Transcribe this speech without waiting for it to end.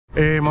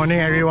Hey, morning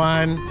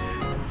everyone.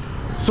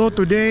 So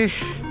today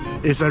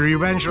is a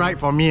revenge ride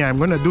for me. I'm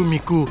gonna do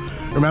Miku.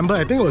 Remember,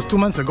 I think it was 2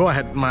 months ago I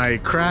had my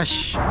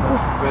crash.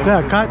 Is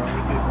there a cut?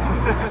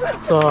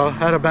 So I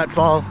had a bad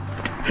fall.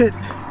 Hit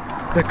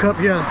the curb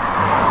here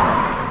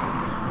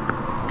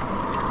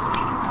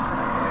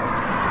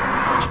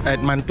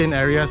at mountain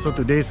area. So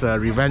today's a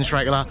revenge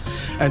ride lah.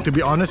 And to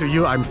be honest with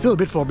you, I'm still a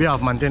bit phobia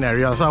of mountain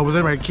area, so I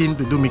wasn't very keen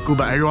to do Miku,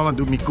 but everyone want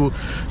to do Miku,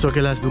 so okay,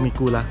 let's do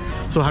Miku lah.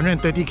 So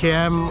 130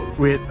 km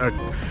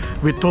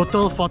with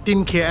total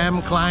 14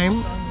 km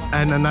climb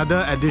and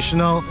another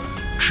additional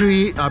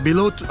 3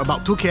 below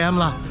about 2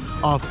 km lah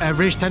of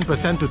average 10%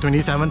 to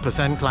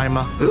 27% climb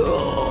lah.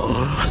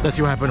 Let's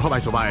see what happens. Hope I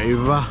survive.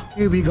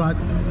 Here we got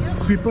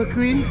Sweeper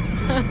Queen.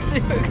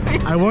 Sweeper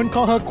Queen. I won't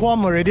call her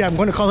Quam already. I'm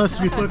going to call her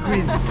Sweeper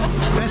Queen.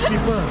 Best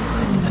sweeper.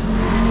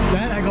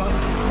 Then I got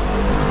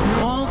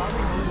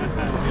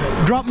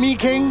Drop Me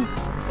King,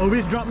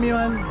 always drop me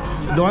one.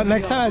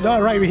 Next time I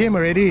don't ride with him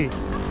already.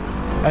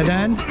 And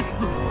then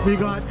we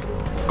got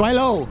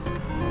Guilo.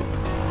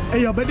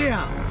 Hey, your birthday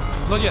ah?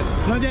 Not yet.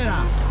 Not yet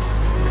ah?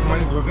 It's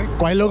my birthday.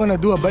 Guilo gonna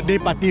do a birthday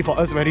party for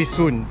us very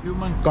soon. Few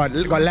months.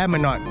 Got lamb or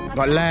not?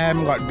 Got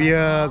lamb, got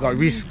beer, got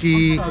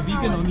whiskey.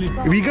 Vegan only.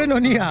 Vegan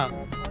only ah?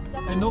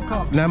 And no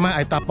carbs. Never mind,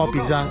 I tapao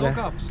pizza No there.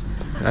 carbs.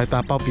 I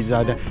tapao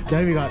pizza there.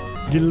 Then we got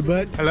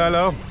Gilbert. Hello,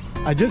 hello.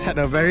 I just had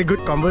a very good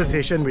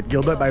conversation with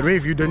Gilbert. By the way,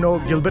 if you don't know,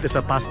 Gilbert is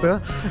a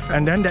pastor.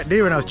 And then that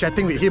day when I was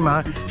chatting with him,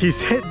 he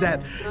said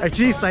that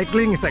actually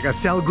cycling is like a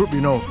cell group, you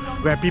know,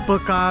 where people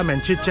come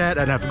and chit chat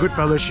and have good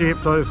fellowship.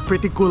 So it's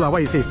pretty cool.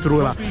 What he says is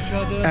true.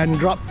 And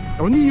drop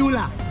only you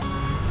lah.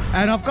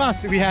 And of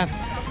course, we have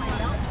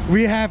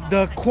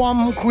the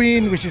Quam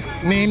Queen, which is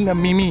named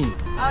Mimi.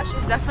 Oh,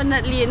 she's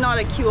definitely not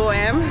a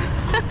QOM.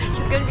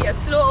 She's gonna be a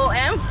slow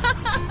OM.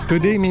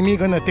 Today, Mimi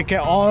gonna take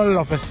care of all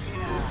of us.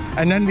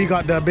 And then we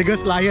got the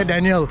biggest liar,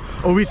 Daniel.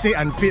 Always say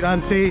unfit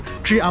and say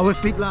 3 hours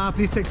sleep lah,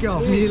 please take care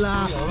of me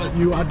lah.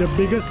 You are the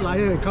biggest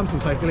liar when it comes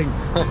to cycling.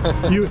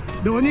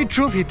 The only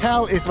truth he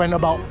tell is when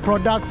about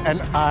products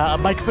and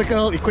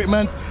bicycle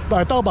equipment,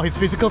 but I talk about his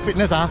physical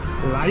fitness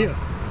liar.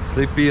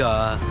 Sleepy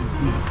I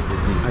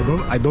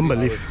don't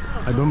believe.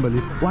 I don't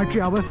believe. Why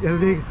 3 hours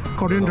yesterday?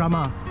 Korean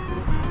drama.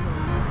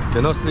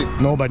 Cannot sleep.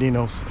 Nobody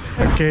knows.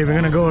 Okay, we're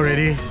gonna go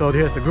already. So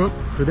here's the group.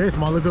 Today's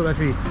smaller group,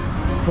 let's see.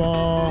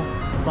 4,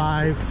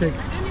 5, 6,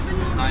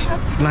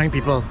 9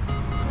 people.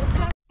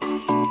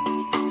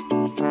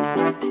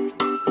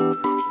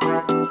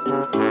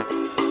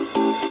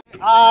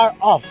 Are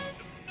off.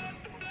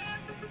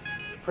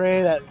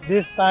 Pray that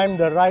this time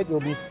the ride will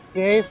be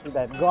safe,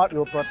 that God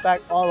will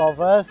protect all of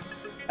us,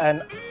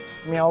 and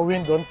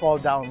Melvin don't fall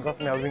down because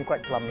Melvin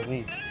quite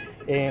clumsy.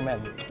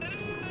 Amen.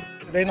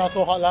 Today not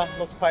so hot lah,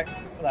 looks quite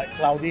like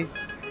cloudy.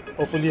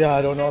 Hopefully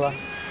I don't know lah.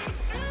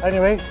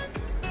 Anyway,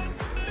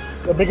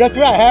 the biggest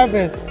fear I have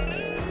is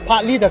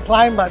partly the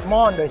climb, but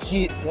more on the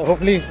heat. So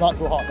hopefully it's not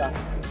too hot.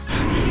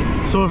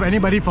 So if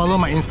anybody follow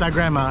my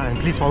Instagram, and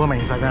please follow my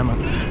Instagram,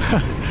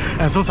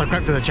 and so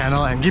subscribe to the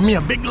channel and give me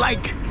a big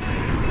like.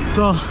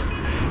 So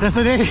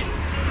yesterday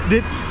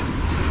did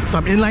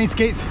some inline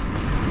skates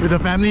with the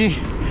family.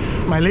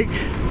 My leg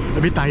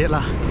a bit tired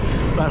lah,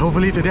 but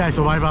hopefully today I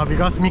survive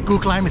because Miku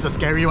climb is a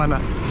scary one.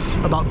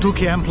 About 2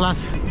 km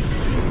plus,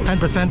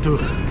 10% to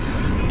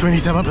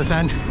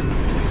 27%.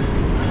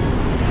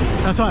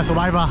 That's why I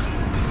survive.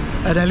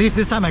 And at least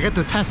this time I get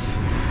to test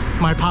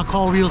my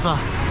parkour wheels.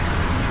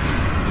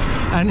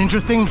 And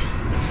interesting,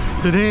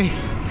 today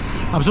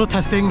I'm also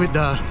testing with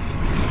the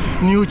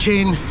new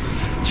chain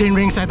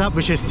ring setup,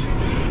 which is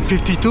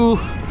 52,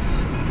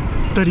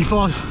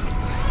 34.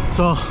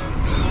 So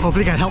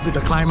hopefully can help with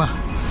the climb.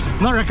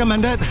 Not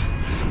recommended,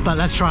 but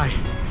let's try.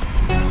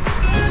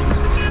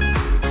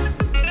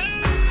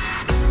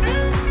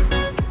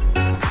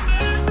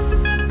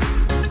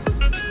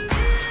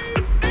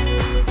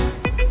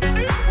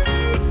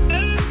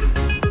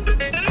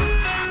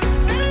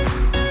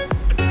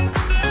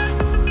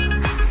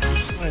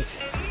 It's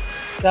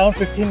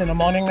 7:15 in the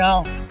morning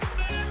now.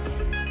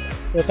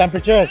 The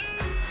temperature is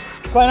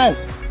quite nice.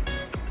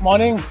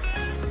 Morning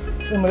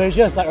in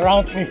Malaysia is like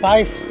around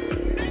 25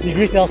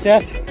 degrees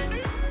Celsius.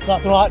 It's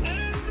not too hot.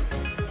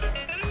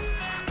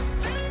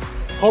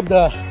 Hope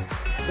the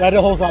weather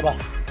holds up.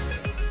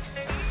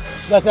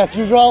 But as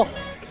usual,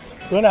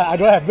 I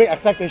don't have big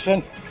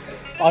expectation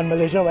on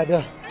Malaysia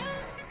weather.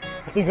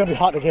 I think it's gonna be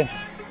hot again.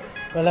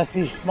 But let's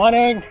see.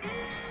 Morning.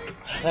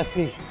 Let's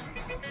see.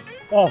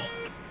 Oh,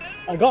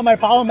 I got my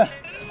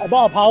I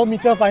bought a power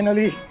meter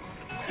finally.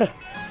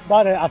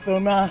 Bought an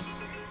Asuna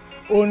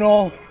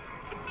Uno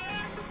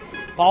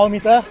power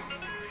meter.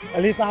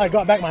 At least now I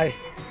got back my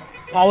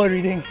power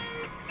reading.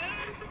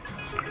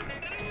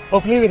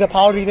 Hopefully with the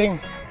power reading,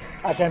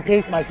 I can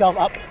pace myself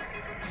up.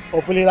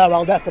 Hopefully,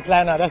 well, that's the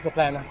plan. That's the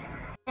plan.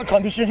 The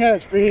condition here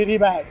is pretty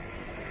bad.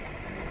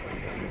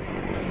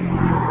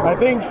 I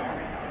think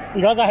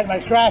because I had my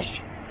crash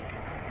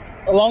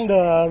along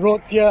the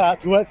road here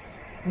towards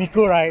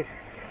Miku, right?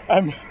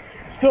 I'm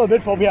still a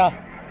bit phobia.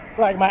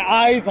 Like my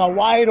eyes are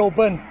wide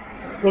open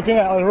looking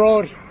at a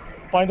road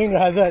pointing to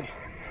hazard.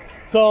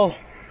 So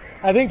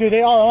I think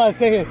today all I want to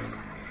say is,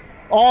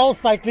 all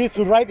cyclists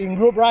who ride in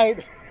group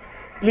ride,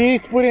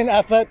 please put in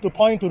effort to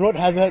point to road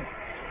hazard.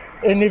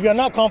 And if you're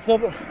not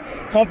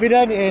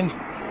confident in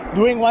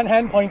doing one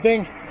hand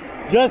pointing,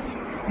 just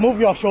move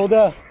your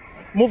shoulder,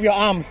 move your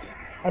arms,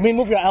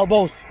 move your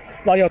elbows,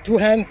 while your two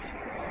hands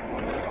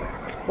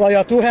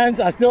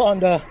are still on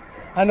the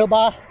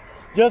handlebar.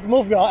 Just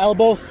move your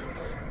elbows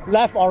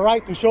left or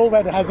right to show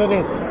where the hazard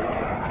is.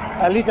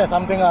 At least there's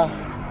something.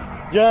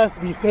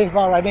 Just be safe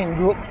while riding in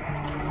group.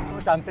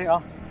 So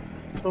cantik,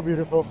 so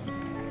beautiful.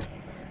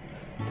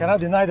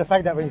 Cannot deny the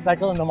fact that when you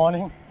cycle in the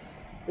morning,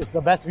 it's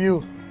the best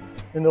view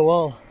in the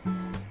world.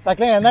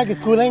 Cycling at night is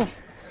cooling,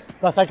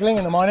 but cycling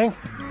in the morning,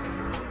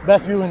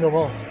 best view in the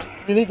world.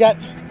 Really get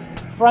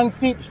front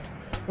seat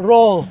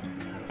roll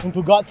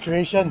into God's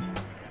creation.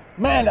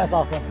 Man, that's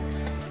awesome.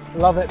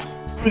 Love it.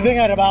 Cruising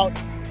at about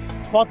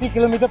 40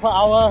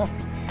 km/h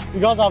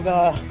because of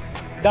the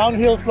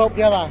downhill slope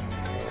here, about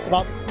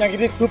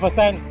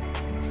 -2%.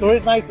 So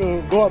it's nice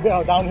to go a bit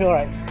of downhill,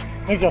 right?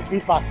 Makes your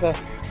speed faster.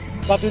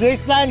 But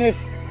today's plan is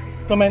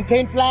to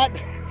maintain flat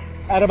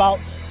at about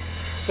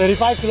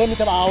 35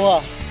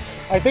 km/h.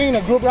 I think in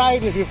a group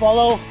ride, if you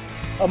follow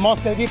a more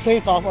steady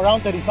pace of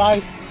around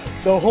 35,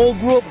 the whole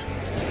group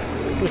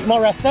is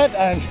more rested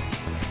and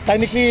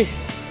technically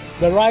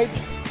the ride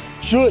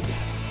should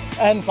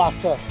end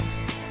faster.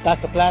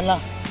 That's the plan lah.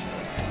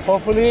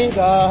 Hopefully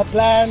the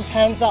plan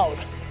pans out.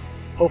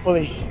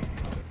 Hopefully.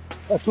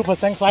 A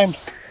 2% climb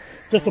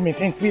just to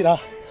maintain speed. I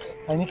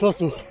need close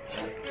to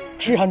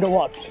 300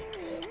 watts.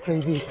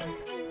 Crazy.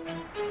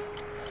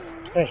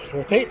 Okay,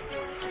 rotate.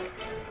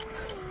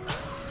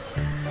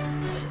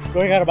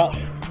 Going at about,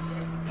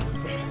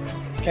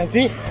 can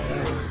see?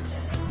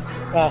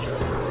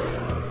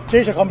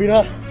 Change the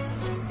computer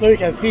so you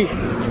can see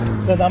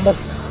the numbers.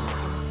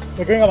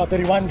 We're going about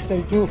 31,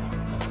 32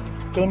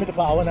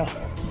 km/h now.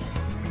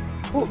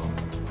 Whew.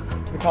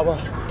 Recover.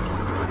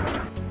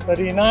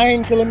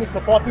 39 km to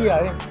 40, I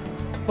think.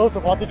 Close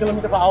to 40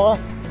 km/h.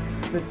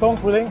 With tongue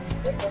pulling.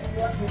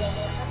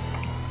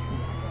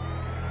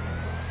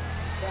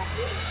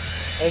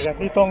 You can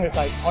see Tong is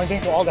like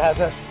pointing to all the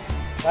hazards.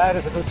 That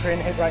is a good train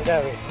hit right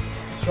there.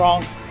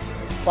 Strong,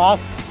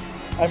 fast,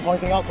 and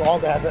pointing out to all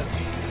the hazards.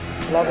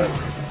 Love it.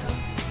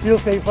 Feel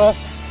safer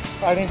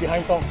riding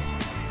behind Tong.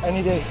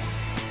 Any day,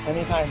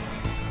 anytime.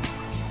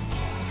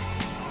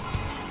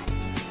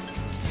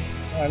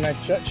 A nice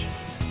church.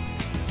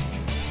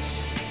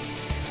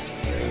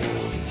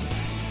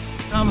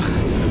 How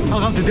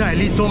come today I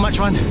lead so much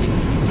one? I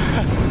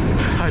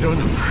don't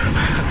know.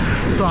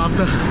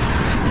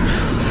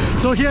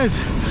 So here's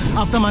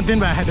after mountain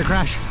where I had the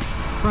crash.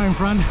 Right in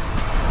front.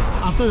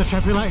 After the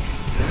traffic light.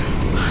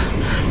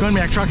 Gonna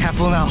be extra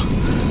careful now.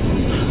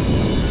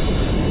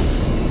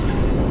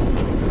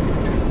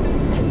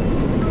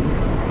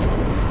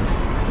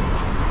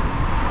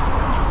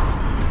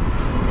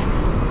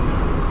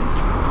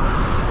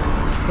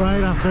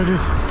 Right after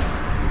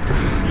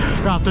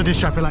this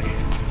traffic light.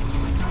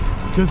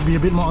 Just be a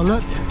bit more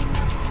alert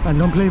and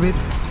don't play with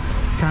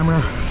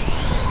camera.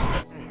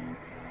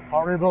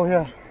 Horrible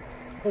here.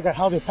 Look at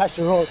how they patch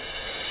the road.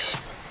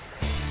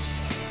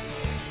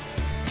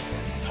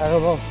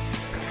 Terrible.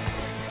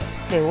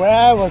 Okay,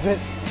 where was it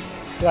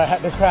where I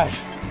had the crash?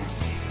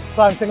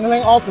 So I'm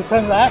signaling all to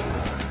turn left.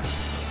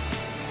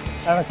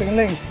 And I'm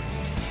signaling,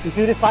 you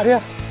see this part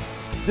here?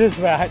 This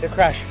is where I had the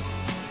crash.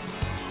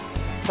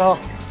 So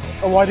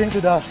avoiding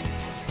to the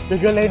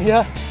bigger lane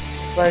here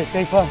where it's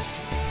safer.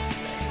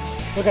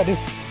 Look at this.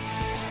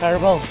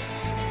 Terrible.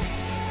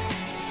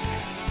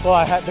 So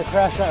I had the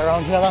crash right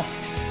around here.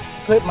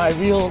 Clipped my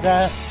wheel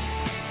there.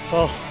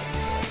 So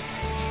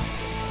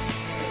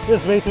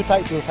this is way too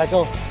tight to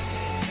cycle.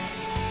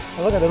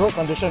 And look at the road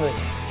condition rate.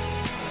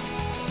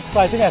 So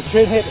I think as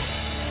train hit,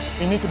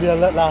 you need to be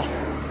alert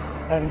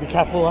and be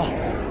careful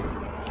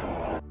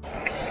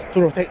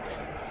to rotate.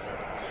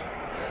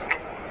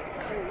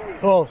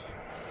 Close.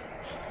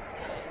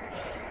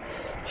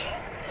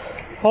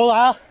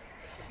 Hold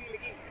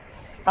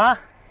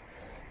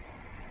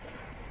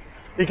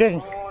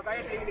Again.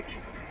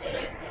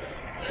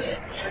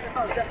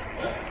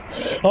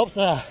 Oops,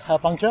 a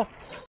puncture.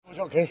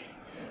 Okay,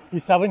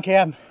 it's 7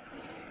 km.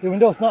 Even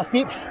though it's not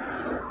steep,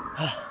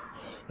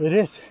 it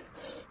is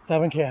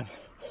 7 km.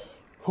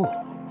 Whew.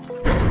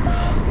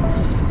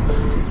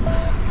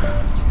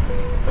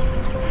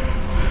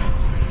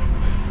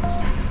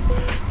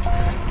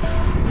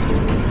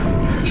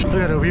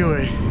 Look at the view,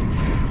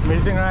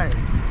 amazing, right?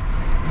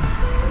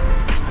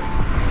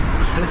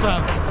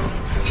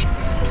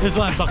 This is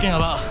what I'm talking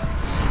about.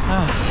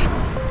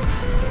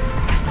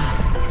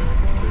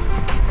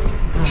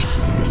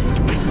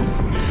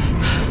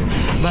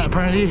 But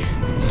apparently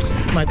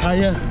my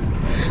tire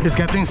is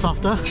getting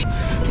softer.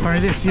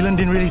 Apparently the sealant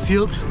didn't really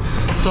seal.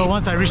 So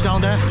once I reach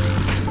down there,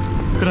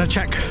 I'm gonna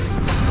check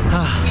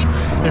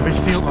if it's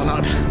sealed or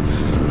not.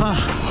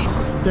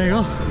 There you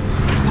go,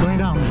 going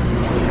down.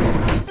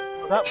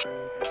 What's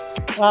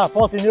up?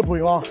 Force in your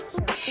bui.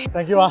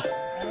 Thank you.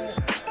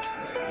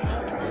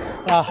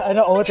 And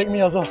not overtake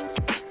me also.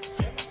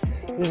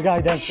 This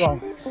guy damn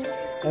strong.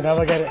 I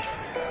never get it.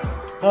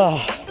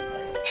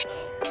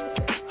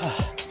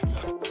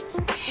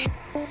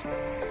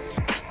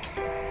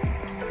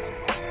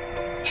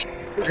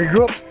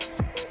 Regroup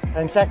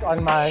and check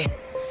on my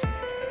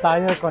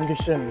tire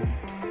condition.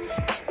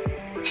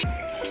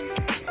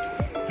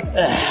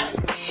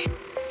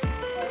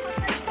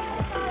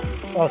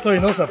 Oh, so you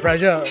know the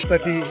pressure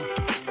 30,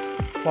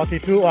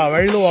 42. Wow,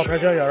 very low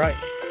pressure, you're right.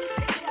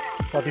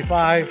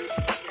 45.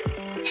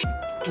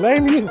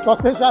 Let me use the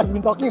sausage. I've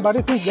been talking about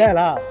it since there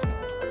lah.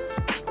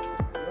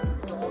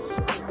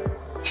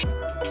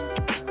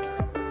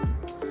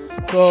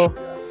 So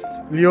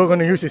Leo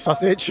gonna use his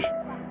sausage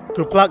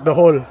to plug the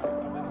hole.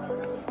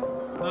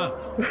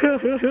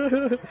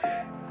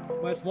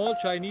 My small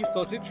Chinese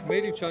sausage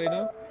made in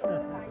China.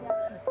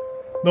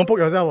 Don't poke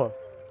yourself.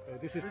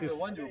 This is The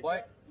one you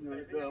buy,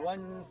 the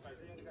one.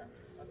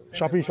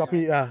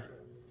 Shopee, yeah.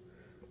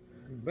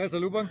 Where's the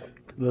lubang?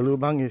 The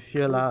lubang is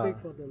here lah.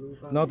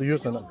 Now to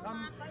use or not?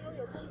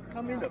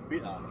 Come in a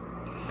bit.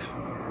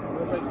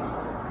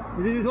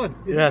 Is it this one?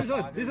 Is Yes. it this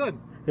one? This one?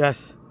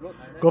 Yes.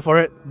 Go for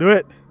it. Do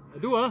it.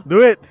 Do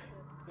Do it.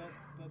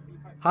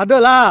 Harder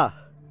lah.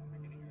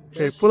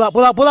 Okay, pull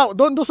out.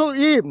 Don't do so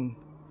in.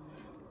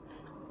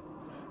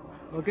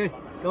 Okay.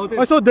 Hold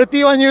Why it. so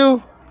dirty on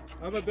you?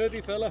 I'm a dirty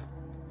fella.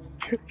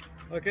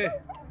 Okay.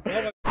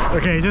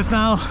 Okay, just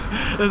now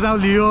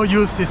Leo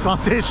used his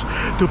sausage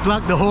to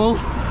plug the hole.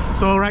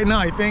 So right now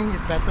I think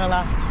it's better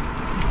lah.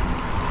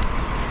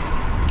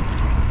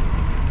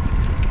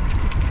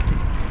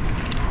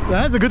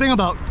 That's the good thing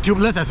about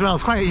tubeless as well.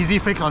 It's quite an easy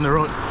fix on the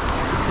road.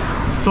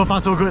 So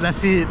far so good. Let's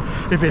see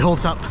if it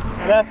holds up.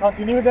 Let's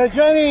continue the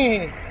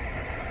journey.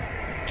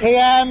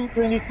 KM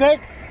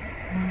 26.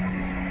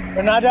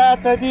 Another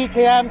 30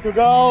 km to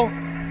go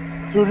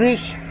to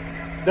reach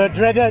the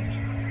dreaded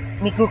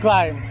Miku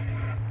climb.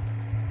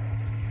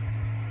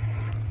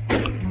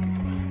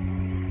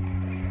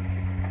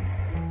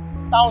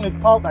 Town is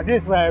called like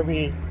this where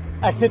we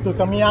exit to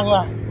Tamiang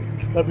lah,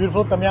 the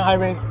beautiful Tamiang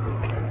highway,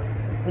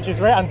 which is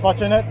very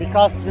unfortunate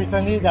because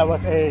recently there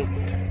was a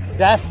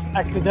death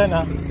accident.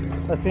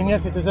 A senior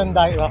citizen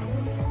died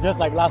just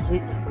like last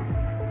week.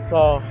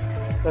 So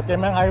the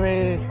Tamiang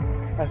highway,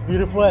 as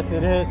beautiful as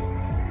it is,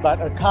 but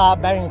a car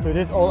banged into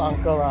this old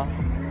uncle,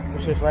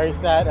 which is very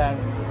sad, and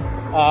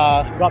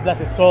God bless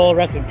his soul,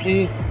 rest in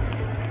peace,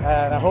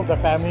 and I hope the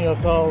family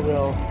also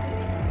will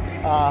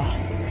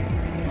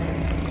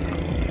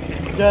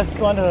just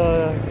want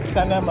to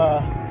send them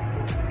a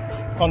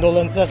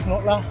condolences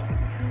note lah.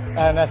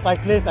 And as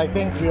cyclists, I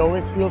think we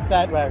always feel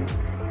sad when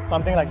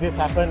something like this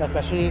happens,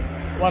 especially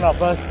one of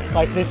us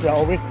cyclists. We are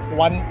always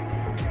one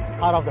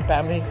part of the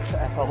family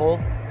as a whole.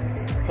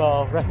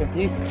 So rest in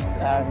peace,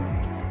 and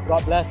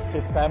God bless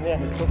his family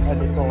and his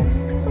soul.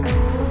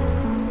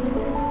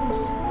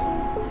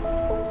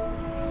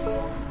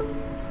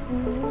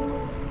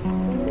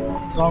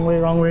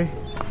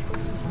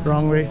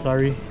 Wrong way,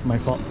 sorry, my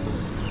fault.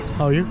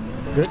 How are you?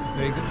 Good?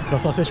 Very good. Your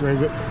sausage very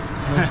good.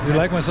 You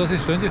like my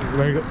sausage, don't you?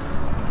 Very good.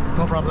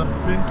 No problem.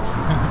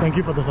 Thank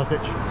you for the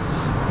sausage.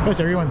 Where's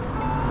everyone?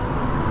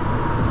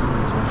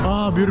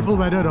 Ah, beautiful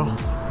weather though.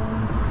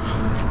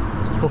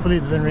 Hopefully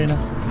it doesn't rain.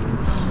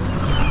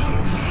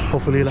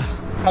 Hopefully lah.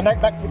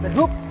 Connect back with the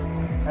group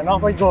and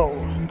off we go.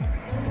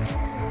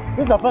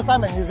 This is the first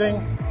time I'm using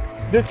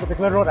this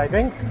particular road, I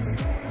think.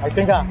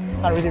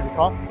 Can't really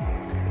recall.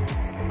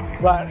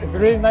 But it's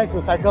really nice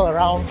to cycle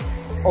around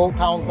old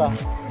towns.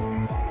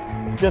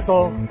 It's just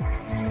so,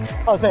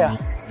 how to say,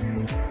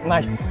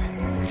 nice.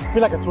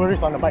 Feel like a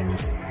tourist on the bike.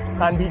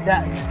 Can't beat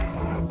that.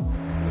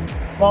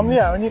 Normally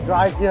I only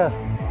drive here.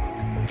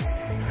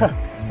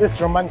 This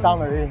is Roman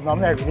town already.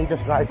 Normally I really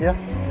just drive here.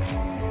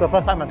 It's the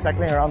first time I'm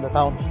cycling around the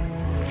town.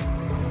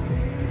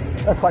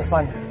 That's quite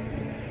fun.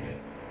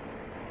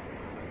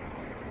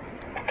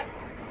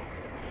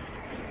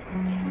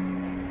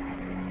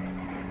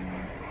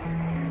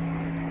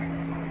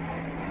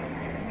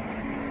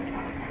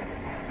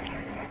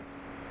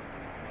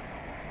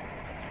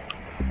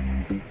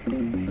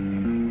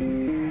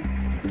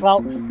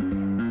 Cloud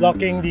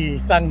blocking the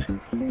sun.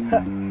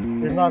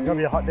 It's not going to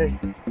be a hot day.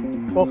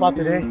 So far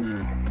today,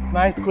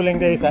 nice cooling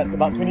days at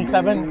about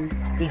 27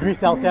 degrees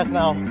Celsius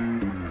now.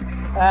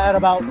 At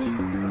about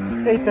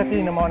 8:30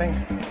 in the morning.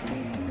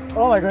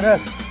 Oh my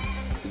goodness.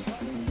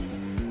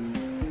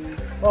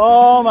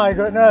 Oh my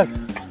goodness.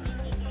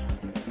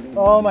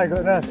 Oh my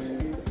goodness.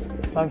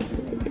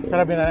 Could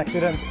have been an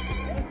accident.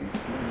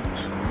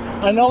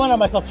 I know one of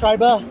my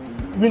subscribers,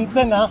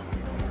 Vincent,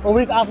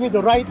 always asks me to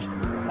ride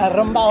at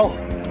RIMBAYU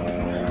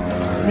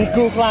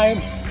Miku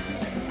climb.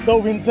 So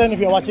Vincent, if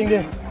you're watching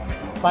this,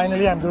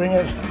 finally I'm doing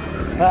it.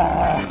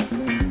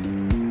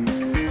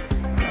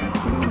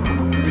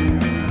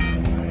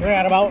 We're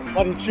at about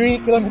 43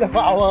 km per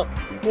hour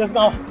just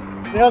now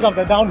because of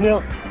the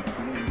downhill.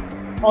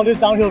 All this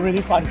downhill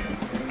really fun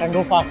and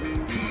go fast.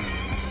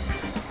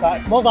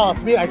 But most of our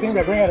speed, I think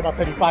we're going at about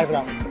 35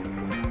 now,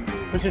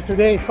 which is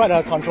today is quite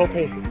a controlled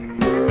pace.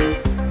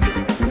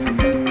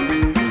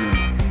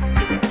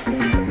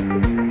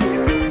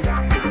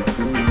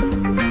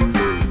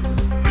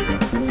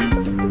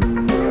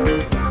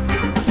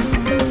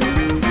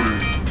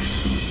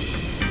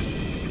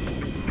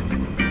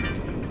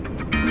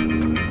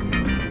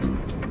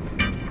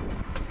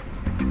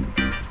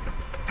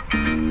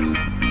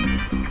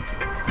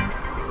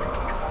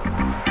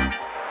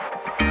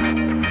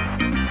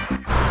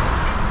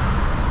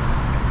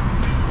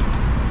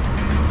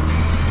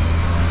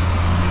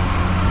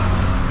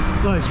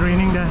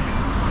 raining there.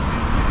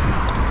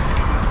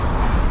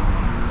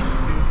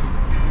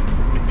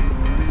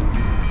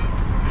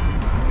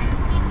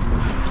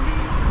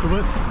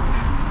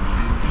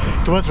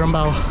 Towards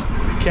RIMBAYU,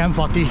 KM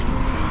 40.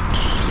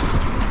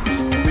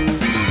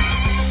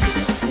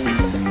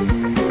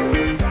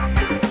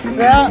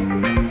 Yeah.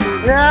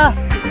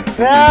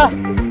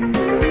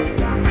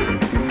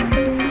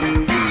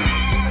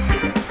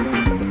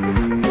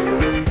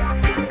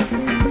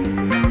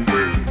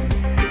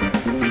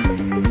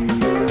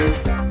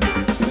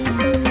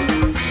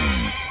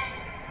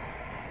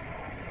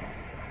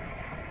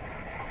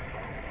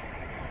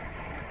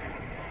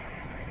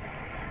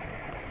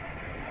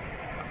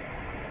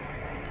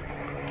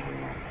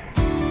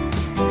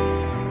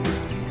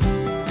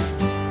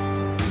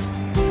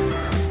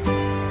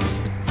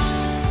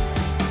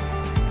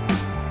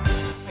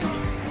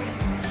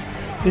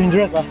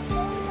 Dangerous,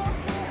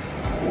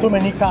 too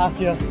many cars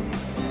here.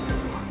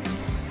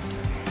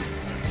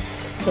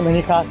 Too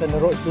many cars and the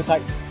road is too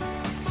tight.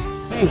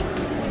 Hey,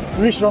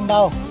 reach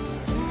RIMBAYU.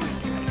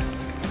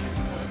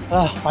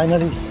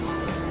 Finally.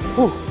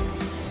 Whew.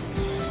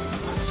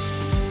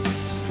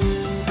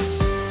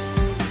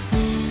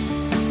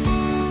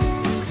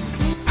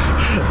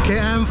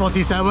 KM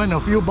 47, a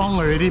few bong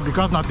already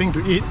because nothing to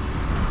eat.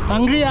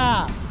 Hungry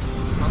ah?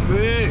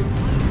 Hungry.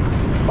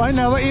 Why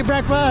never eat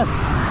breakfast?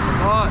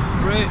 Oh,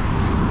 bread.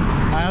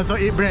 I also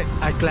eat bread.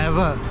 I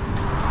clever.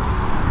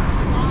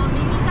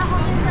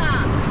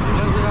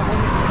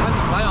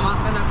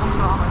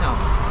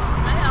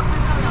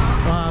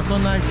 Wow, so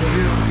nice the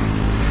view.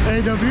 Hey,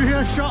 the view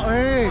here short,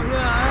 hey.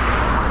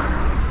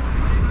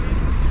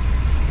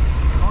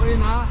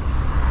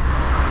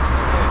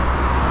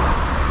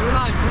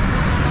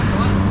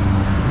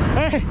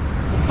 Hey,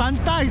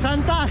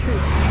 santai.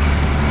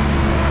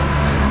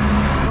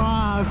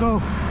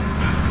 Wow,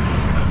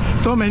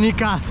 so many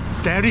cars.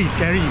 Scary.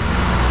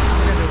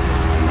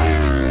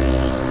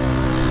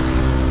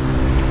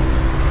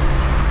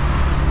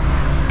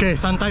 Okay,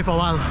 santai for a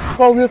while.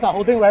 Four wheels are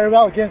holding very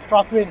well against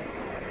crosswind.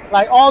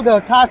 Like all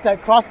the cars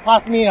that cross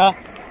past me,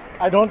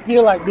 I don't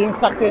feel like being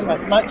sucked in as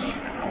much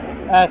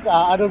as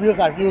other wheels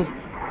I've used.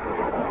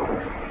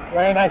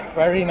 Very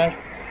nice.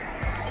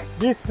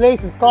 This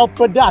place is called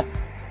Pedas.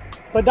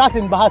 Pedas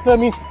in Bahasa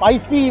means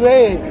spicy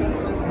way.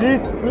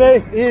 This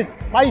place is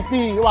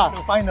spicy. Wow,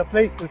 to find a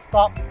place to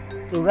stop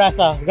to rest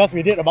because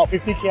we did about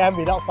 50 km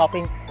without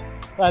stopping.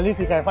 So at least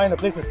you can find a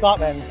place to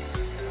stop and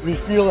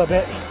refuel a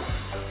bit.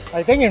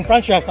 I think in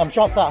front you have some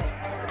shops.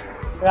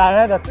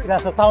 Yeah,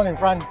 there's a town in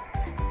front.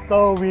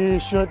 So we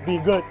should be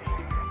good.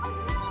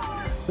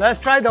 Let's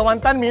try the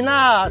wonton min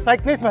lah.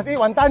 Cyclists must eat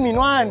wonton min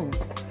one.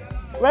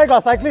 Where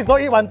got cyclists don't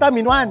eat wonton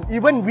min one?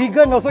 Even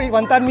vegan also eat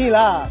wonton min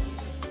lah.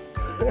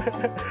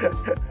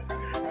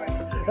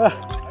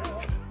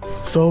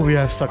 So we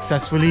have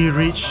successfully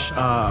reached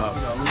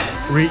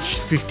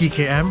 50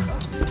 km.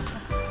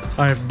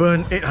 I've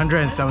burned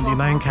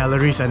 879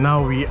 calories and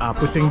now we are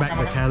putting back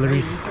the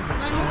calories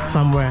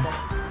somewhere.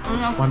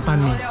 Wonton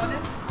mee.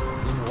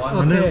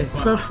 Okay,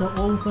 serve the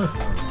old first.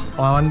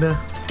 Oh, I wonder.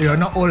 You're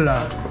not old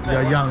lah.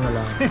 You're young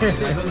lah.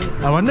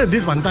 I wonder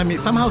this wonton mee.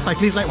 Somehow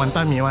cyclists like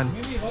wonton mee one.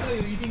 Maybe what are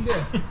you eating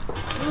there?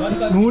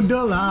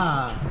 Noodle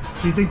lah.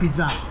 Eating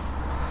pizza.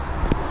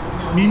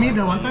 Mimi,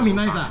 the wonton mee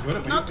nice ah?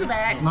 Not too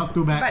bad. Not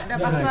too bad. But the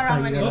Batu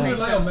Arang one is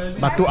nicer.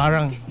 Batu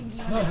Arang.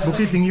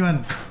 Bukit Tinggi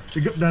one.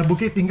 The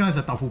Bukit Tinggi is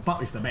the tofu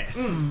pak is the best.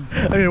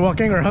 Okay,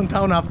 walking around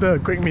town after a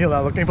quick meal,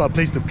 looking for a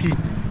place to pee.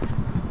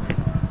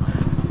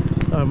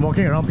 I'm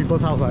walking around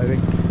people's house, I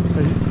think.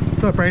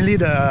 So apparently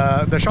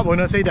the shop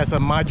owner say there's a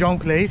mahjong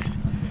place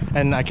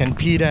and I can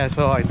pee there.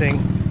 So I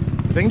think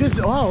this.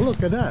 Wow,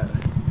 look at that.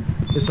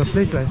 It's a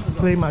place where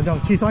play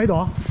mahjong. 廁所喺度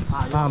啊？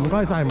唔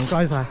該晒，唔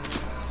該晒。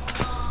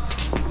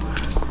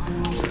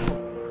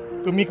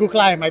To Miku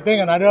climb, I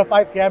think another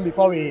 5 km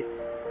before we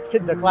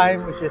hit the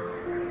climb, which is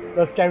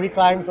the scary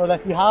climb. So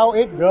let's see how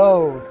it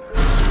goes.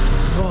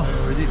 Oh,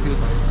 already feels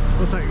like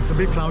looks like it's a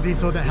bit cloudy,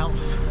 so that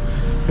helps.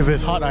 If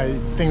it's hot, I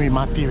think we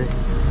mati. Right?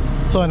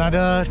 So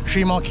another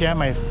 3 more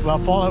km,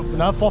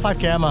 another 4-5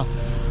 km,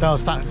 then I'll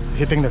start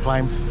hitting the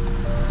climbs.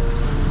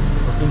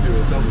 Talking to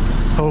yourself.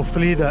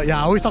 Hopefully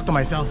I always talk to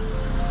myself.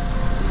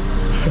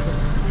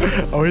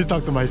 Always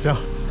talk to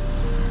myself.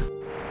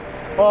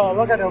 Oh,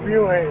 look at the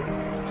view, hey.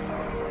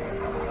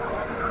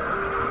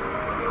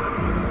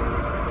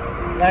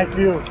 Nice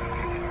view.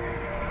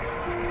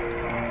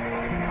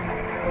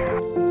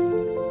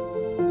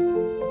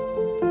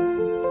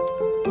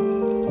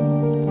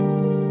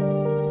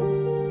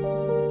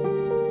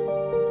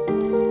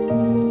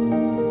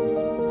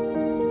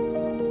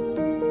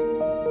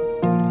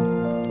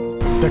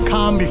 The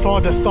calm before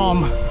the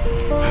storm.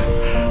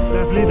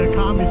 Definitely the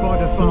calm before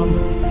the storm.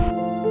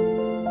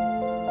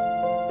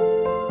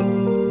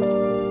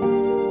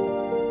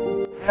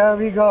 Here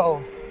we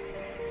go.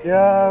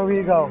 Here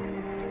we go.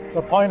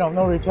 The point of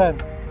no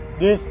return.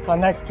 This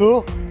connects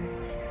to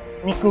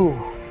Miku.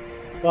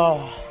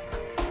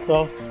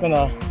 So just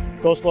gonna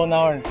go slow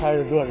now and try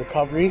to do a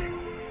recovery.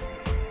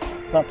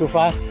 Not too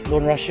fast,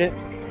 don't rush it.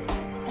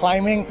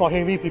 climbing for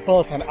heavy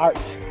people is an art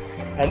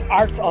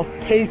of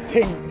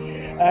pacing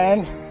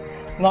and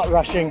not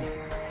rushing,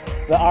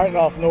 the art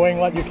of knowing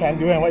what you can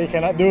do and what you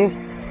cannot do,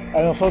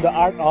 and also the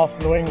art of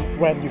knowing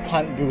when you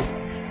can't do.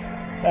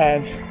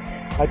 And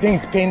I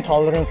think it's pain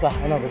tolerance lah,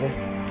 end of the day.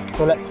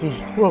 So let's see.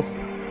 Whoa.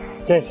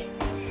 Okay,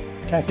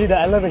 can see the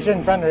elevation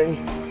in front already.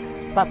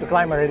 Start to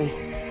climb already.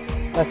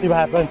 Let's see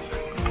what happens.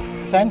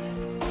 10.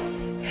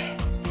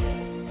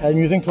 I'm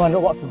using 200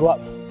 watts to go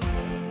up.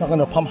 Not going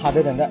to pump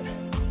harder than that.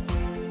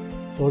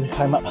 Slowly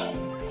climb up.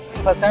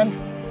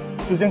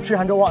 10%, using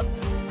 300 watts.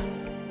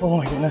 Oh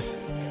my goodness.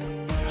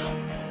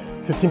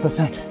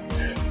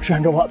 15%,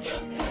 300 watts.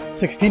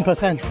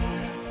 16%,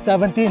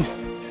 17,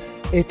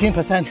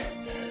 18%.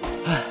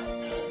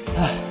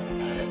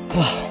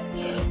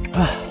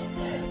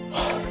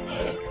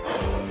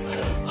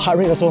 Heart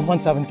rate also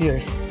 170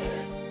 already.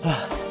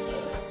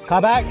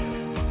 Car back.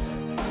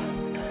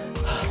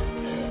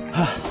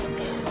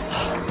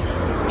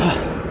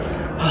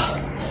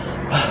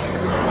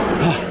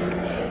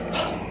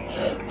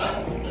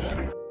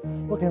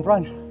 Look in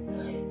front,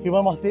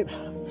 even more steep.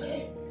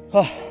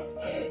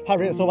 Heart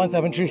rate also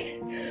 173.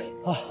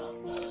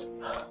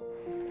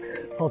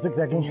 Oh,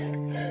 zigzagging.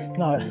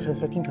 Now 15%.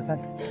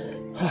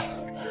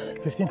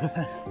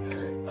 15%.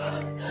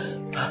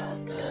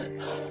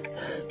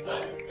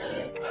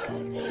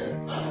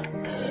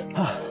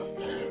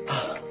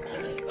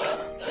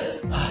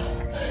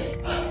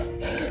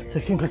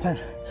 16%.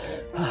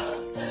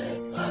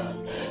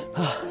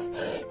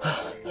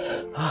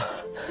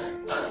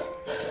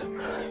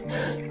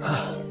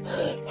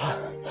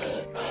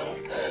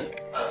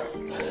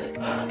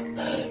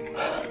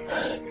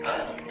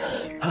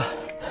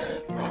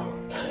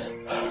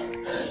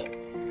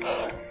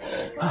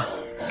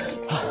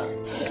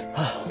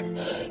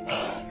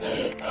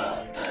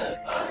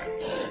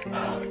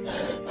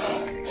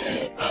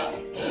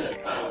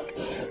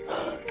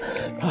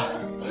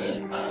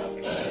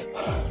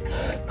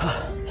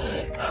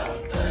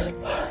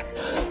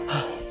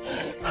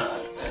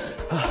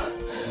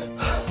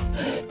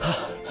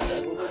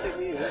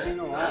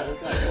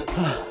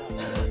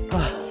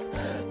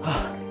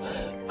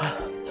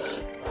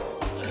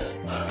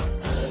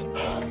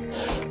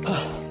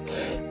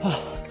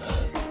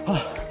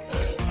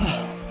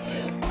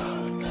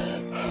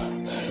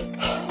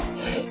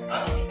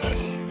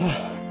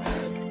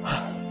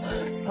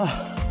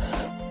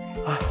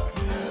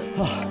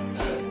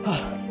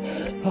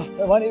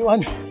 At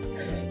 181,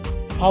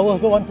 power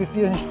also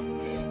 150 only.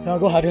 Now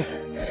go harder.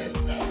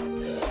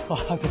 Oh,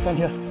 5%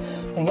 here.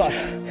 Thank God.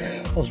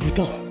 That was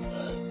brutal.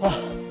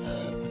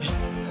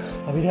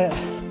 I'll be there.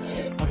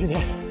 I'll be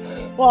there.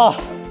 Wow,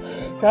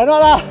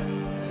 cannot lah.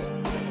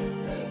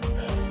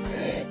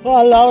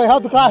 Walao, how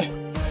to climb?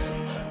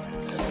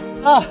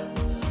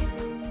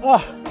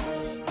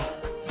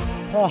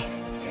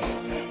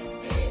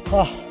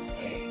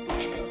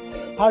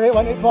 Heart rate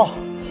 184.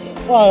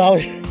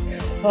 Walao.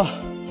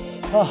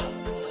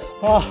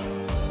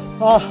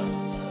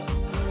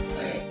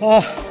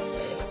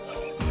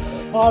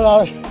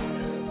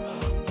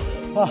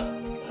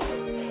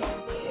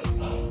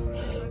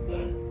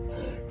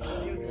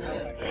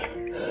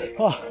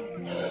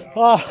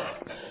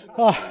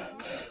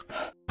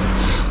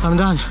 I'm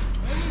done.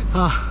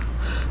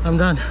 I'm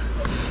done.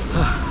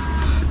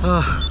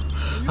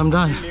 I'm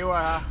done.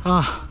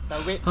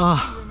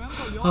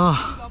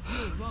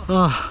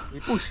 We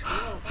push.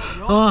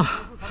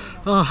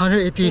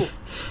 180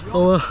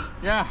 over.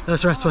 Yeah.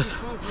 Let's rest first.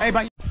 Hey,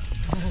 but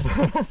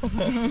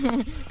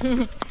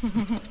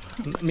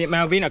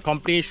Melvin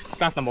accomplished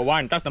task number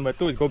 1. Task number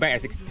 2 is go back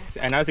at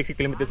another 60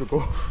 kilometers to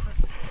go.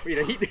 With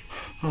a heat.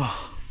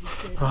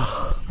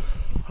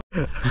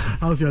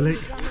 How's your leg?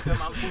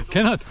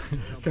 Cannot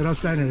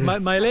stand it.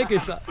 my leg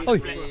is oh,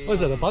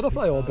 what's that, a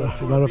butterfly or the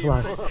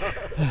Butterfly.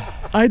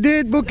 I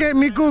did Bukit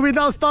Miku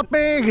without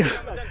stopping.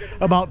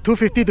 About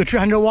 250 to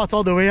 300 watts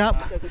all the way up,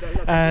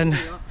 and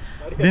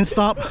didn't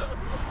stop.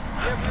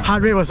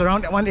 Heart rate was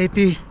around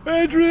 180.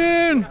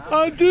 Adrian,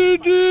 I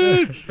did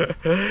it.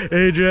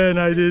 Adrian,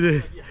 I did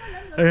it.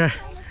 Okay,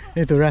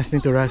 need to rest.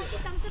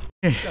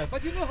 Okay.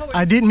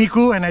 I did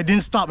Miku and I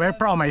didn't stop. Very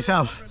proud of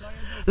myself.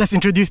 Let's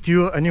introduce to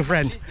you a new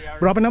friend.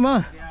 Berapa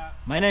nama?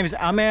 My name is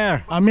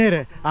Amer.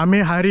 Amir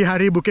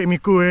hari-hari Bukit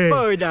Miku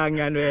Oh,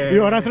 jangan weh.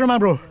 You orang Seremban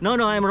bro? No,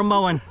 I'm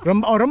Rembawan.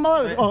 Seremban?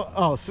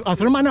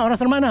 Seremban mana? Orang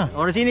Seremban mana?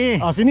 Orang sini.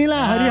 Oh, sini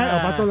lah, hari-hari. Oh,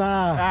 patut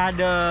lah.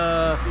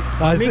 Ada.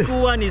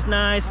 Miku one is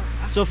nice.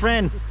 So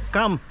friend,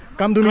 come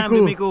to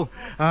Miku.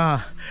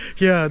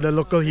 Here the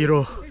local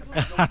hero.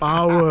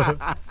 Power.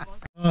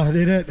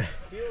 Did it.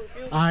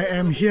 I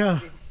am here.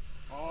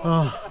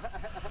 That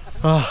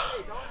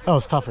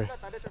was tough.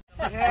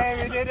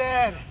 Yeah, we did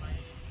it.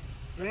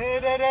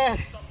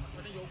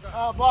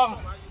 Bong.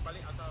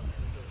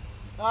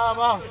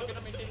 Bong.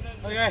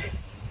 Okay,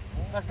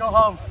 let's go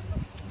home.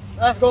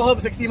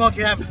 60 more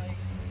km.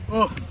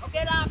 Oh.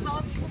 Okay,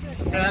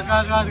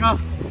 let's go.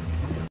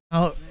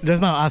 Now,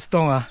 just now I asked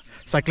Tong,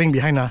 cycling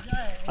behind,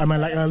 I'm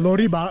like a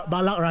lorry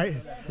balak, right?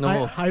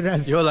 No, high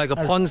res. you're like a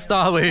porn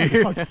star, way.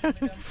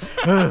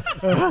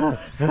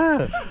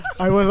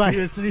 I was like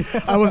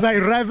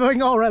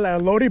revving out, right, like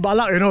a lorry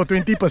balak, you know,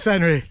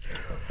 20%, right?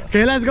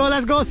 Okay, let's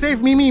go.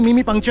 Save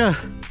Mimi puncture.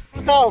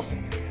 So,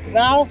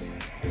 now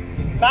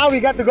we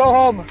got to go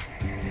home.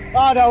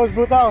 Oh, that was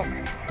brutal.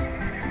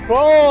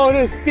 Oh,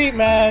 this is steep,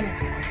 man.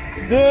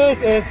 This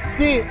is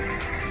steep.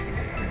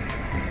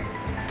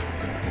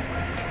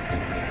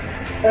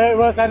 It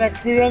was an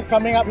experience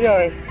coming up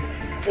here.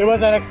 It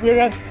was an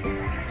experience.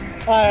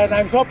 And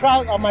I'm so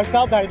proud of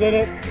myself that I did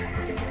it.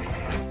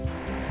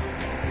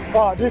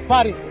 Oh, this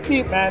part is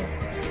steep, man.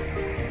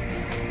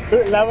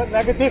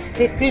 Negative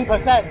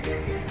 15%.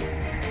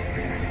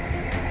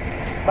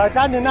 But I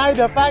can't deny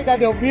the fact that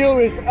the view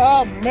is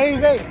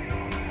amazing.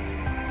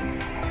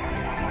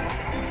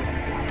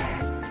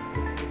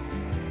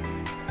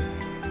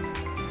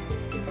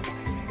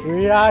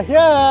 We are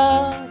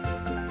here.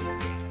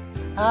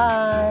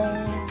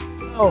 Hi.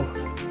 Oh.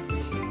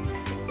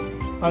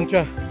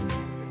 Puncture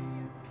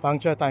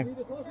time.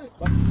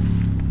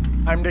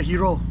 I'm the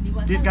hero.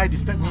 This guy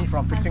disturbed me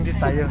from fixing this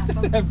tire.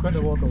 I'm going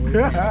to walk away.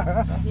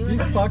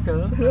 This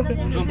fucker.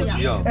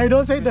 Hey,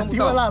 don't say dirty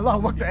word lah. A lot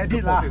of work to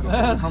edit lah.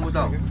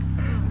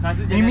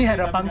 Mimi had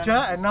a puncture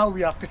and now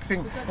we are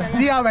fixing.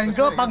 See how when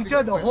girl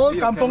puncture, the whole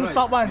kampung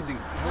stop one.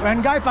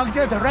 When guy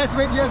puncture, the rest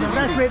wait here, the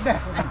rest wait there.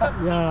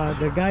 Yeah,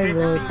 the guy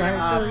will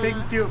cycle. Big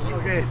tube,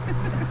 okay.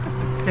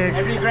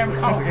 Every gram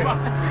counts.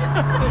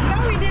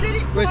 No, we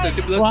didn't. Where's the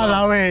tubeless?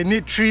 Wow, way.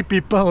 Need 3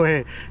 people,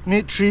 way.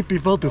 Need 3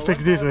 people to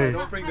fix this, way.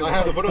 I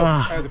have the photo.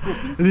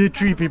 Need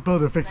 3 people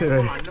to fix it,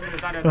 way.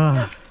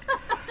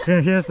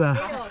 Here's the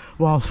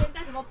wow.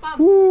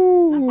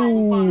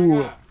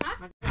 Ooh.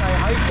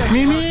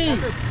 Mimi,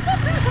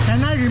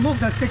 can I remove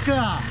the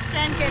sticker?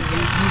 Can.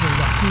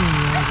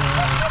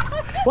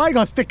 Why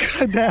got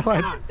sticker there?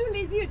 One? Too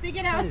lazy to take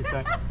it out.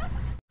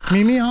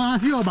 Mimi, I'll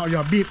ask you about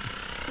your bib.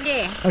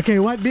 Yeah. Okay,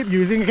 what bib you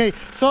using? Okay,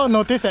 so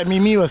notice that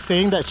Mimi was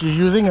saying that she's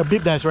using a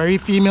bib that's very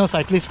female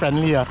cyclist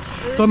friendly.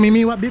 So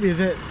Mimi, what bib is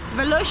it?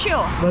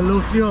 Velocio.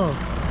 Velocio,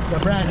 the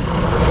brand.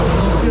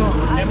 Velocio.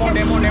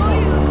 Demo.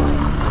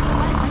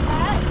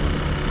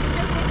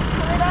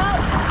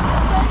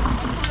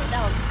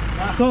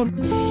 So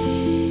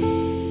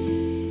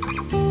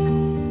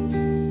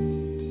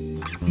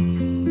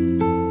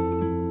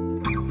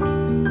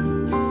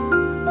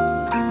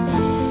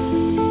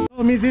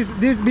means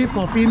this bib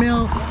for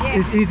female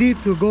is easy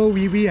to go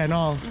wee and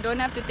all. You don't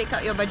have to take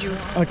out your baju.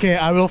 Okay,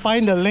 I will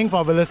find the link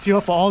for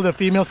Velocio for all the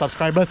female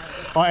subscribers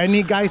or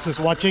any guys who's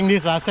watching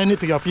this. Send it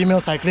to your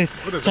female cyclists.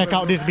 Check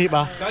out this bib.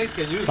 Guys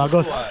can use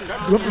Bagus.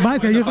 Guys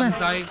can use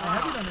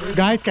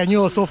Guys can use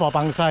also for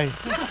pangsai.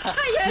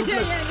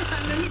 Yeah.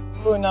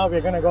 So now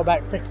we're gonna go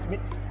back fix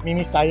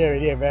Mimi's tire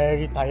already. I'm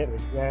very tired.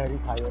 Very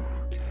tired.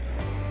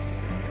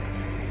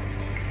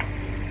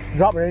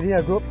 Drop already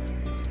a group.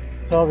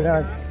 So we're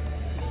gonna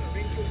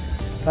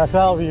as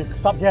well we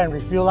stop here and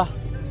refuel lah.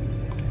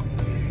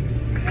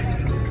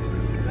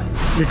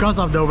 Because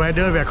of the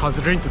weather, we're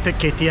considering to take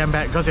KTM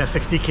back because we have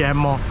 60 km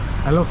more.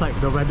 It looks like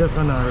the weather's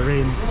gonna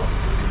rain.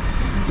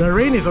 The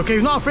rain is okay.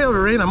 I'm not afraid of the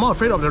rain. I'm more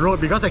afraid of the road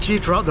because actually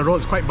throughout the road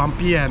it's quite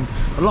bumpy and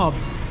a lot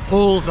of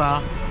holes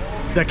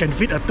that can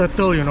fit a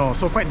turtle, you know.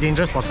 So quite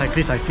dangerous for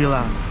cyclists, I feel.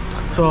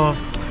 So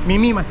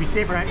Mimi must be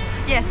safe, right?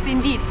 Yes,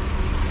 indeed.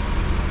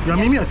 You're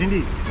Mimi or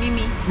Cindy?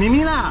 Mimi.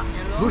 Mimi lah.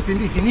 Who's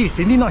Cindy?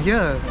 Cindy not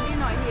here.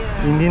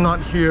 Cindy not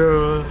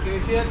here. Okay,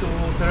 here to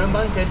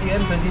Seremban KTM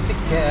 26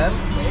 km.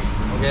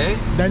 Okay.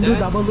 Then do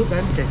double loop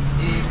then. Okay.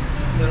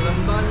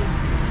 Seremban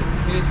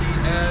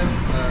KTM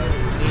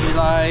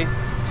Nilai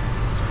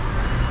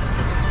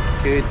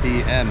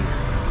KTM.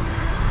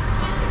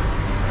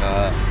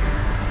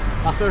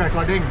 After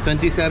recording.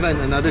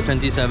 27, another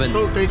 27.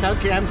 So 27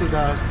 km to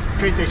the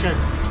train station.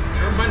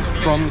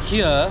 From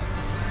here,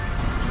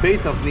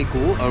 base of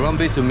Miku, around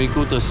base of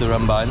Miku to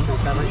Seremban,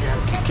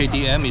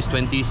 KTM is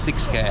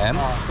 26 km.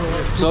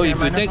 So if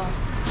you take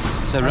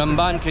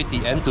Seremban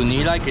KTM to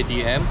Nilai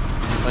KTM,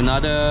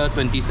 another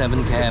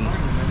 27 km.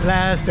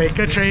 Let's take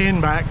a train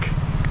back.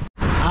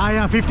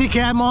 Yeah, 50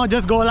 km more,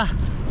 just go lah.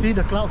 See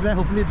the clouds there,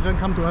 hopefully it doesn't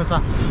come to us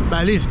lah. But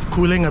at least it's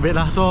cooling a bit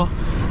lah. So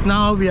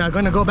now we are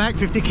gonna go back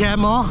 50 km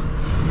more.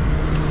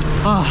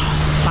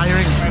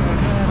 Tiring.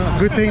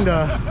 Good thing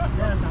the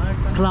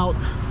cloud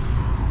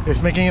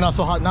is making it not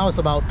so hot. Now it's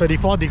about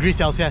 34 degrees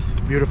Celsius.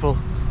 Beautiful.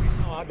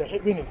 The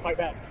headwind is quite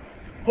bad.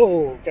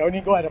 Oh, can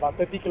only go at about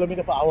 30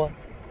 km per hour.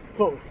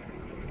 Oh,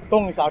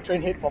 Tong is our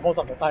train head for most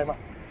of the time.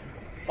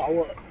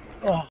 Power.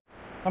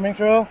 Coming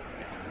through.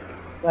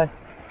 Like,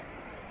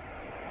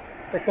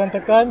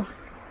 tekan.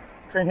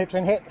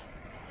 Train head.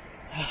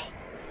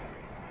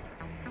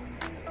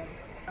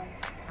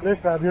 This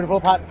is the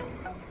beautiful part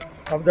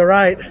of the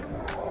ride.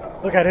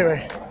 Look at it,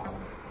 right?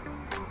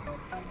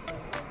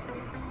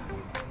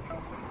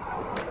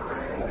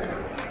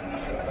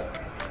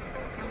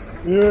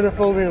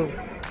 Beautiful view.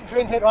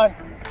 Train head one.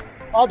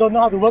 All don't know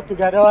how to work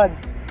together one.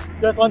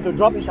 Just want to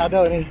drop each other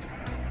only.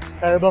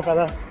 Terrible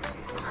fella.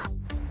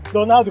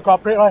 Don't know how to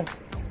cooperate one.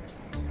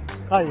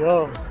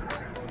 Ayo,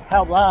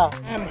 help lah.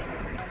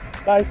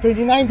 But it's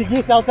 29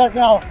 degrees Celsius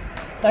now.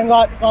 Thank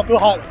God it's not too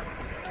hot.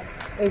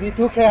 82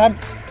 km.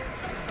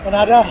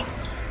 Another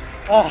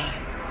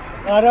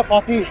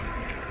 40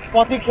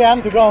 km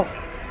to go.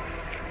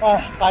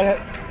 Tired.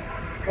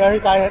 Very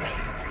tired.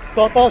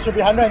 Total should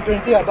be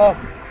 120 above.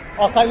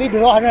 Or slightly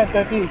below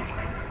 130.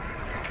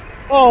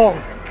 Oh.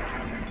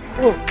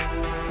 Ooh.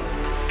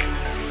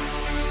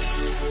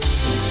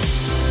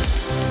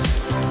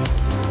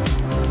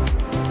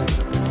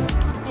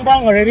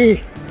 Bang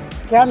already.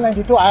 Km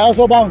 92, I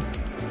also bang.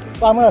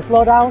 So I'm gonna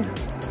slow down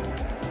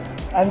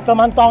and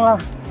temantong.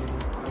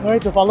 No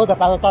need to follow the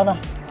peloton.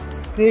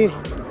 See,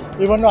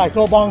 even though I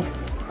so bang,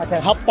 I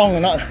can hop tong or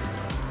not.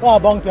 What a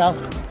bang sia.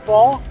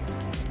 4.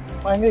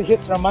 Finally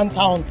hits Ramban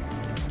town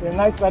in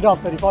nice weather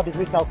of 34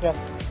 degrees Celsius.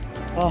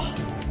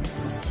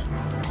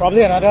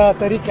 Probably another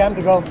 30 km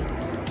to go.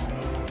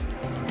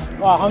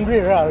 Wow,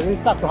 hungry already. Really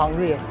start to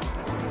hungry.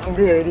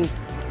 Hungry already.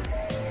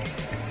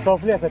 So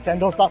hopefully there's a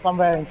chendol stop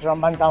somewhere in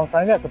Ramban town.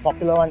 Finally there's a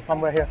popular one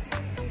somewhere here.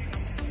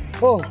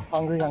 Oh,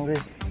 hungry.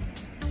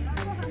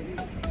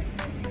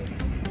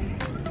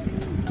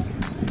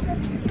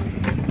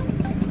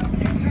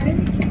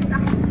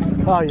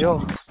 Oh, yo.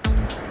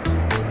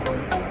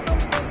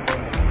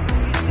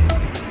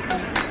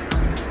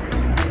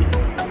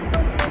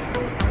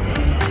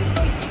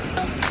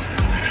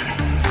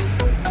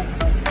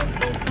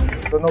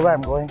 Don't know where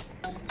I'm going.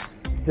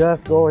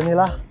 Just go only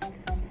lah.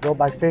 Go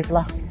by faith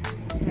lah.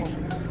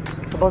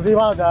 Supposedly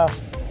one of the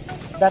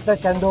better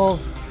chendol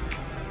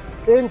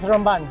in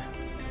Seremban.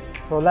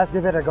 So let's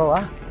give it a go,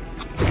 huh?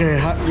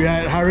 Okay, we are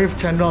at Harif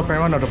Chendol,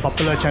 apparently one of the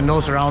popular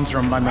chendols around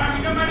Seremban.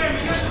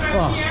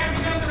 Oh.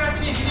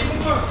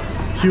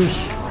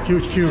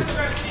 Huge queue.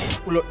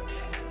 Look.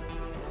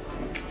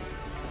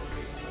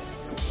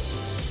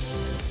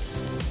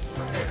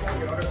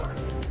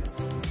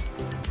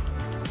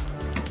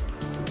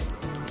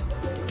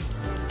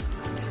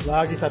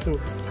 Lagi satu.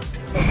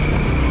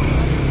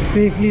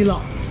 Safely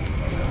locked.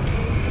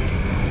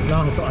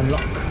 Now to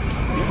unlock.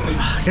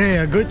 Okay,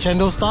 a good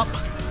chendol stop.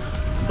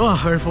 Oh,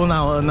 very full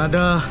now.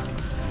 Another,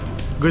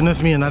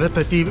 goodness me, another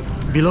 30,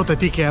 below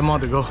 30 km more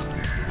to go.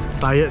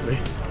 Tired, eh?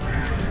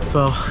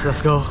 So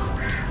let's go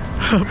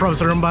from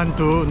Seremban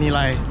to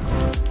Nilai.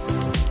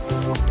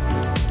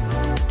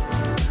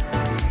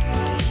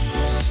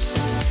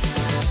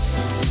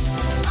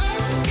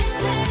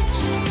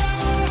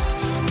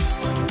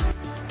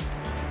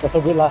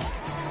 Also good lah.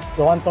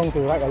 The one song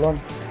to ride alone.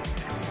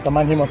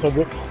 Teman him also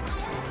good.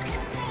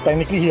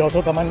 Technically he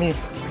also teman me.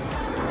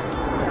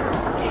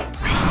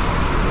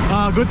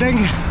 Good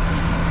thing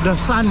the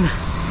sun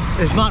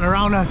is not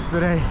around us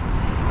today.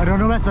 I don't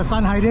know where's the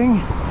sun hiding,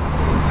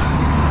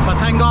 but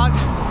thank God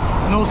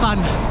no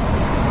sun.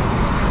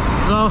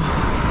 So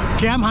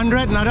km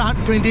 100, another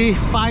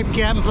 25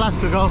 km plus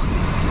to go.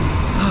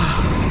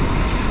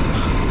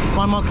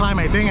 One more climb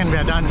I think and we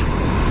are done.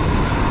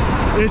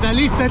 It's at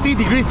least 30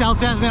 degrees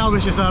Celsius now,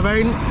 which is a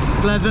very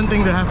pleasant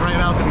thing to have right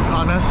now, to be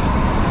honest.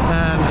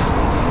 And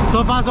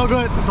so far so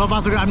good,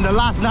 I'm the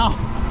last now.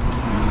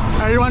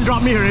 Everyone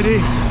dropped me already.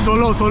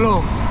 Solo.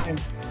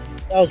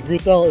 That was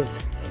brutal.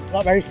 It's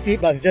not very steep,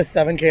 but it's just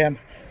 7 km.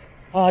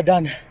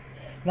 Done.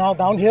 Now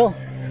downhill,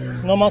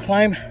 no more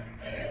climb,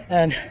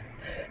 and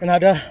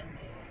another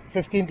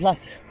 15 plus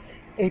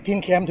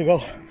 18 km to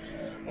go.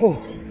 Whew.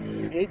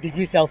 8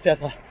 degrees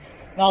Celsius.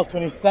 Now it's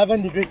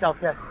 27 degrees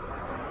Celsius.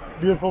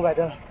 Beautiful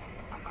weather.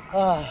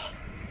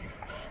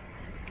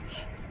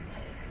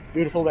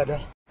 Beautiful weather.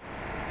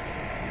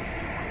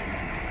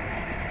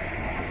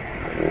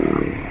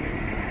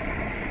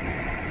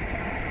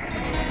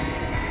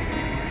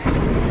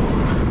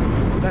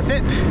 That's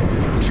it.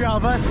 3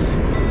 of us.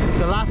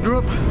 The last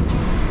group.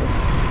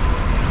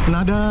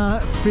 Another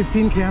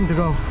 15 km to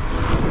go.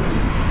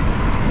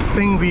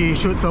 Think we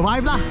should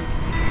survive lah.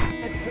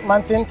 It's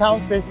Mantin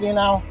town safely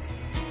now.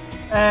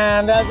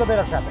 And there's a bit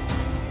of traffic.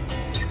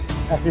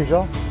 As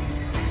usual.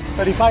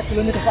 35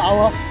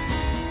 km/h.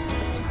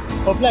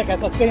 Hopefully I can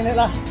sustain it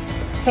lah.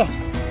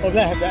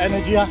 Hopefully I have the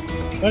energy lah.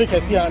 You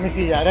can see, let me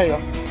see, yeah, there you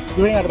go.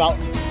 Doing at about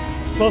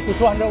close to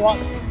 200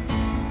 watts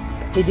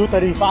to do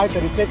 35,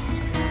 36.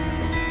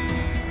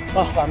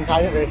 Oh, I'm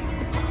tired already.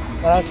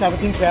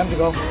 17 km to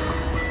go.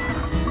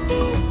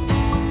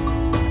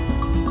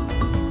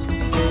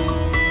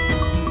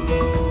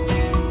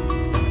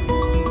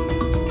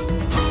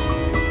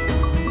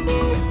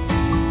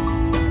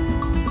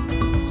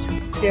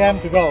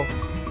 km to go.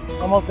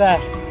 Almost there.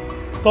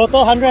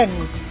 Total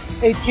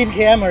 118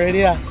 km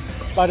already.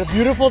 But the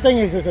beautiful thing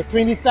is it's a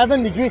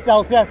 27 degrees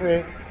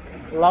Celsius.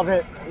 Love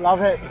it.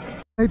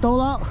 Hey,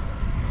 Tola.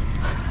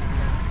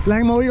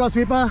 LANKAWI got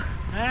sweeper.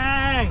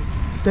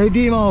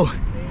 Steady mo.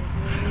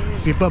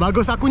 Sweeper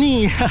bagus aku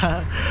ni.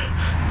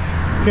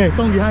 Okay,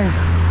 Tong behind.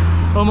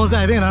 Almost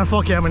there. I think another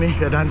 4 km only.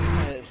 We're done.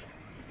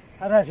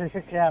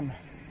 136 km.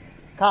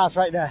 Cars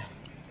right there.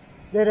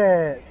 Did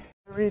it.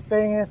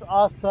 Everything is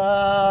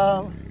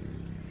awesome.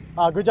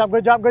 Good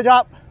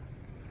job.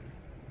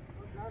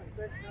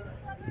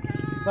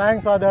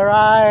 Thanks for the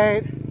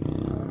ride.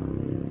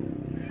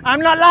 I'm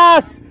not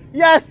last!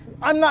 Yes,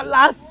 I'm not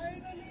last!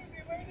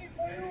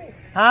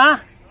 Huh?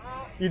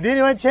 You didn't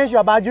even change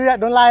your baju yet?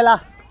 Don't lie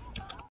lah.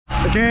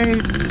 Okay,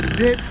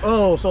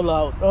 oh, so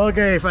loud.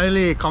 Okay,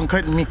 finally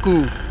conquered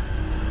Miku.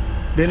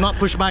 Did not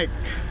push bike.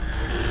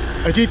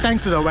 Actually,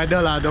 thanks to the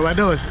weather lah. The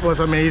weather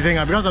was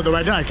amazing. Because of the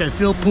weather, I can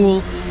still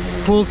pull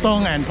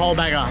tong and pull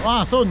back.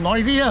 Wow, so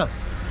noisy here.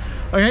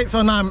 Okay,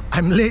 so now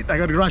I'm late. I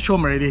got to rush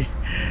home already.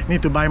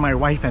 Need to buy my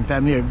wife and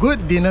family a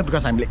good dinner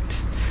because I'm late.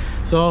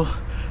 So,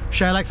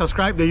 share, like,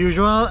 subscribe, the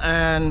usual,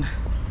 and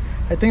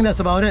I think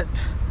that's about it.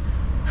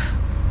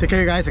 Take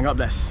care, you guys, and God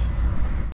bless.